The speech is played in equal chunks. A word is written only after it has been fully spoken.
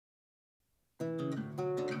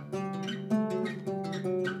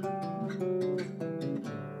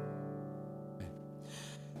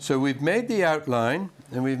So we've made the outline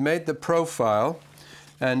and we've made the profile,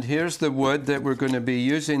 and here's the wood that we're going to be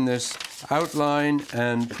using this outline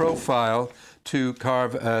and profile to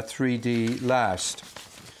carve a 3D last.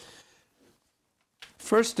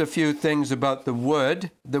 First, a few things about the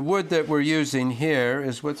wood. The wood that we're using here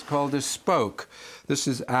is what's called a spoke. This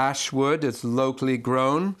is ash wood. It's locally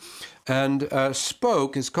grown. And a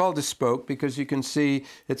spoke is called a spoke because you can see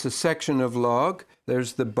it's a section of log.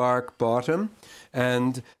 There's the bark bottom,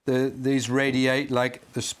 and these radiate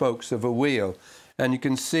like the spokes of a wheel. And you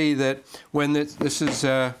can see that when this is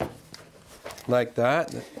like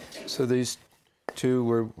that, so these two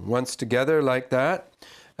were once together like that,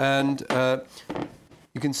 and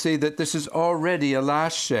you can see that this is already a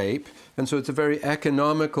last shape, and so it's a very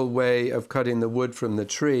economical way of cutting the wood from the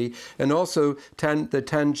tree. And also the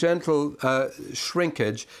tangential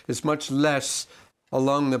shrinkage is much less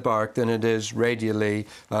along the bark than it is radially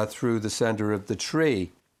through the center of the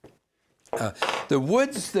tree. The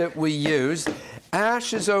woods that we use,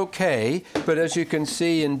 ash is okay, but as you can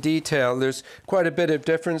see in detail, there's quite a bit of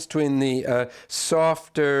difference between the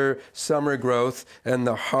softer summer growth and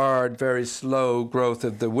the hard, very slow growth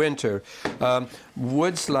of the winter.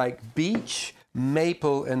 Woods like beech,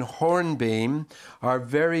 maple, and hornbeam are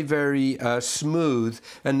very, very smooth,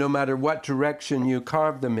 and no matter what direction you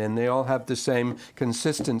carve them in, they all have the same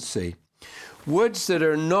consistency. Woods that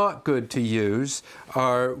are not good to use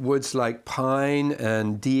are woods like pine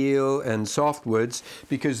and deal and softwoods,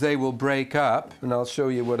 because they will break up, and I'll show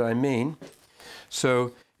you what I mean.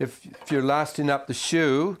 So if you're lasting up the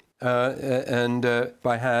shoe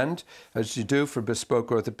by hand, as you do for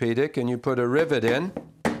bespoke orthopedic, and you put a rivet in,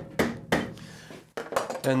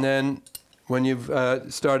 and then when you've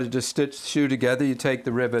started to stitch the shoe together, you take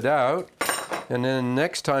the rivet out, and then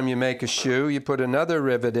next time you make a shoe, you put another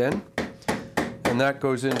rivet in, and that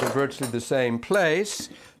goes into virtually the same place,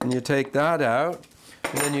 and you take that out,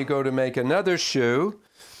 and then you go to make another shoe,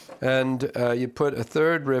 and you put a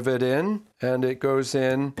third rivet in, and it goes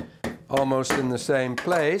in almost in the same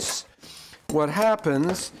place. What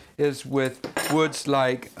happens is with woods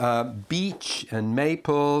like beech and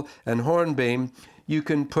maple and hornbeam, you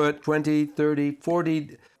can put 20, 30,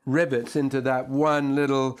 40 rivets into that one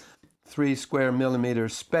little 3 square millimeter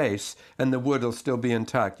space, and the wood will still be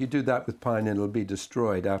intact. You do that with pine and it'll be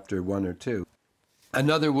destroyed after 1 or 2.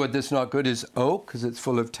 Another wood that's not good is oak, because it's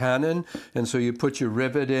full of tannin, and so you put your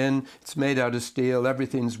rivet in, it's made out of steel,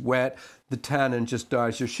 everything's wet, the tannin just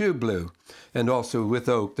dyes your shoe blue. And also with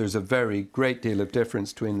oak, there's a very great deal of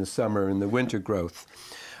difference between the summer and the winter growth.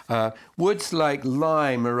 Woods like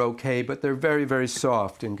lime are okay, but they're very, very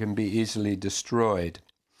soft and can be easily destroyed.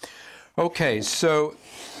 Okay, so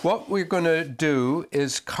what we're going to do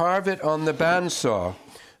is carve it on the bandsaw.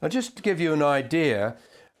 Now, just to give you an idea,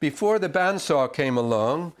 before the bandsaw came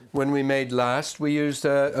along, when we made last, we used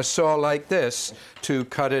a saw like this to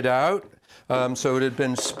cut it out. So it had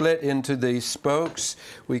been split into the spokes.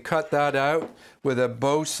 We cut that out with a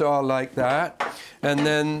bow saw like that. And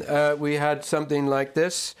then we had something like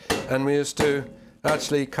this, and we used to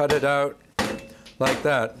actually cut it out like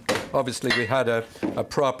that. Obviously, we had a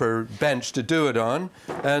proper bench to do it on,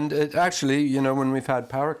 and it actually, you know, when we've had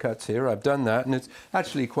power cuts here, I've done that, and it's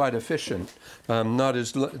actually quite efficient, not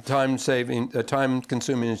as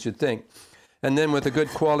time-consuming as you'd think. And then with a good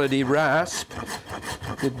quality rasp,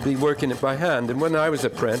 you'd be working it by hand. And when I was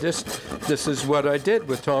apprentice, this is what I did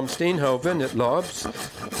with Tom Steenhoven at Lobs.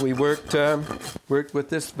 We worked with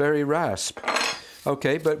this very rasp.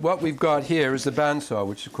 Okay, but what we've got here is the bandsaw,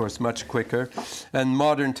 which is, of course, much quicker. And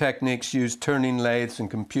modern techniques use turning lathes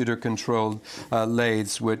and computer-controlled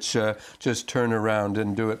lathes, which just turn around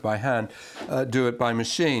and do it by hand, do it by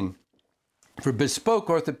machine. For bespoke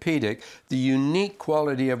orthopedic, the unique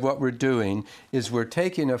quality of what we're doing is we're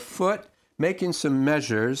taking a foot, making some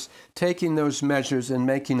measures, taking those measures and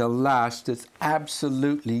making a last that's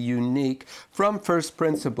absolutely unique from first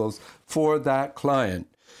principles for that client,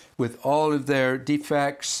 with all of their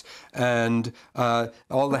defects and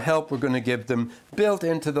all the help we're going to give them built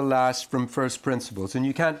into the last from first principles. And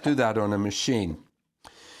you can't do that on a machine.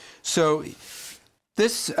 So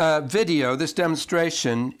this video, this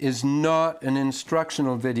demonstration, is not an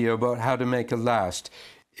instructional video about how to make a last.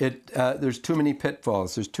 There's too many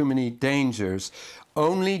pitfalls, there's too many dangers.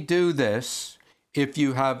 Only do this if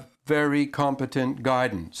you have very competent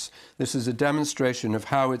guidance. This is a demonstration of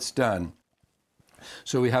how it's done.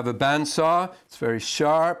 So we have a bandsaw. It's very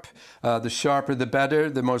sharp. The sharper the better.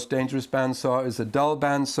 The most dangerous bandsaw is a dull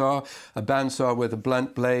bandsaw. A bandsaw with a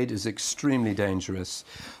blunt blade is extremely dangerous.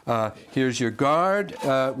 Here's your guard.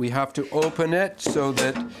 We have to open it so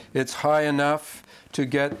that it's high enough to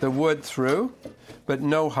get the wood through, but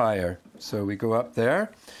no higher. So we go up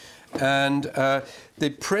there. And the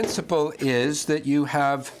principle is that you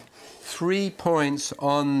have 3 points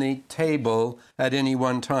on the table at any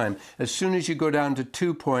one time. As soon as you go down to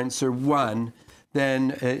 2 points or 1,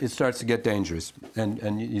 then it starts to get dangerous,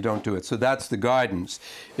 and you don't do it. So that's the guidance,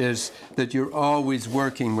 is that you're always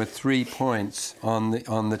working with 3 points on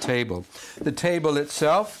the table. The table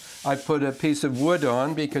itself, I put a piece of wood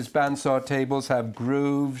on because bandsaw tables have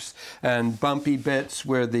grooves and bumpy bits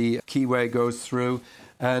where the keyway goes through.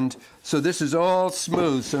 And so this is all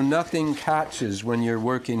smooth, so nothing catches when you're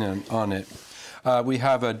working on it. We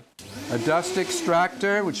have a dust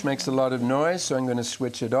extractor, which makes a lot of noise, so I'm going to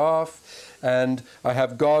switch it off. And I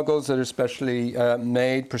have goggles that are specially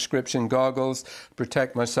made, prescription goggles,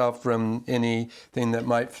 protect myself from anything that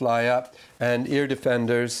might fly up, and ear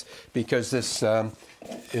defenders, because this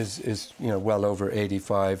is well over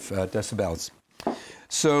 85 decibels.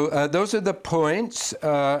 So those are the points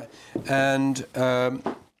that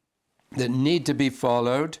need to be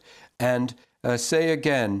followed. And say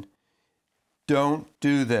again, don't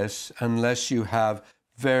do this unless you have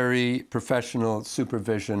very professional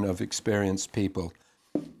supervision of experienced people.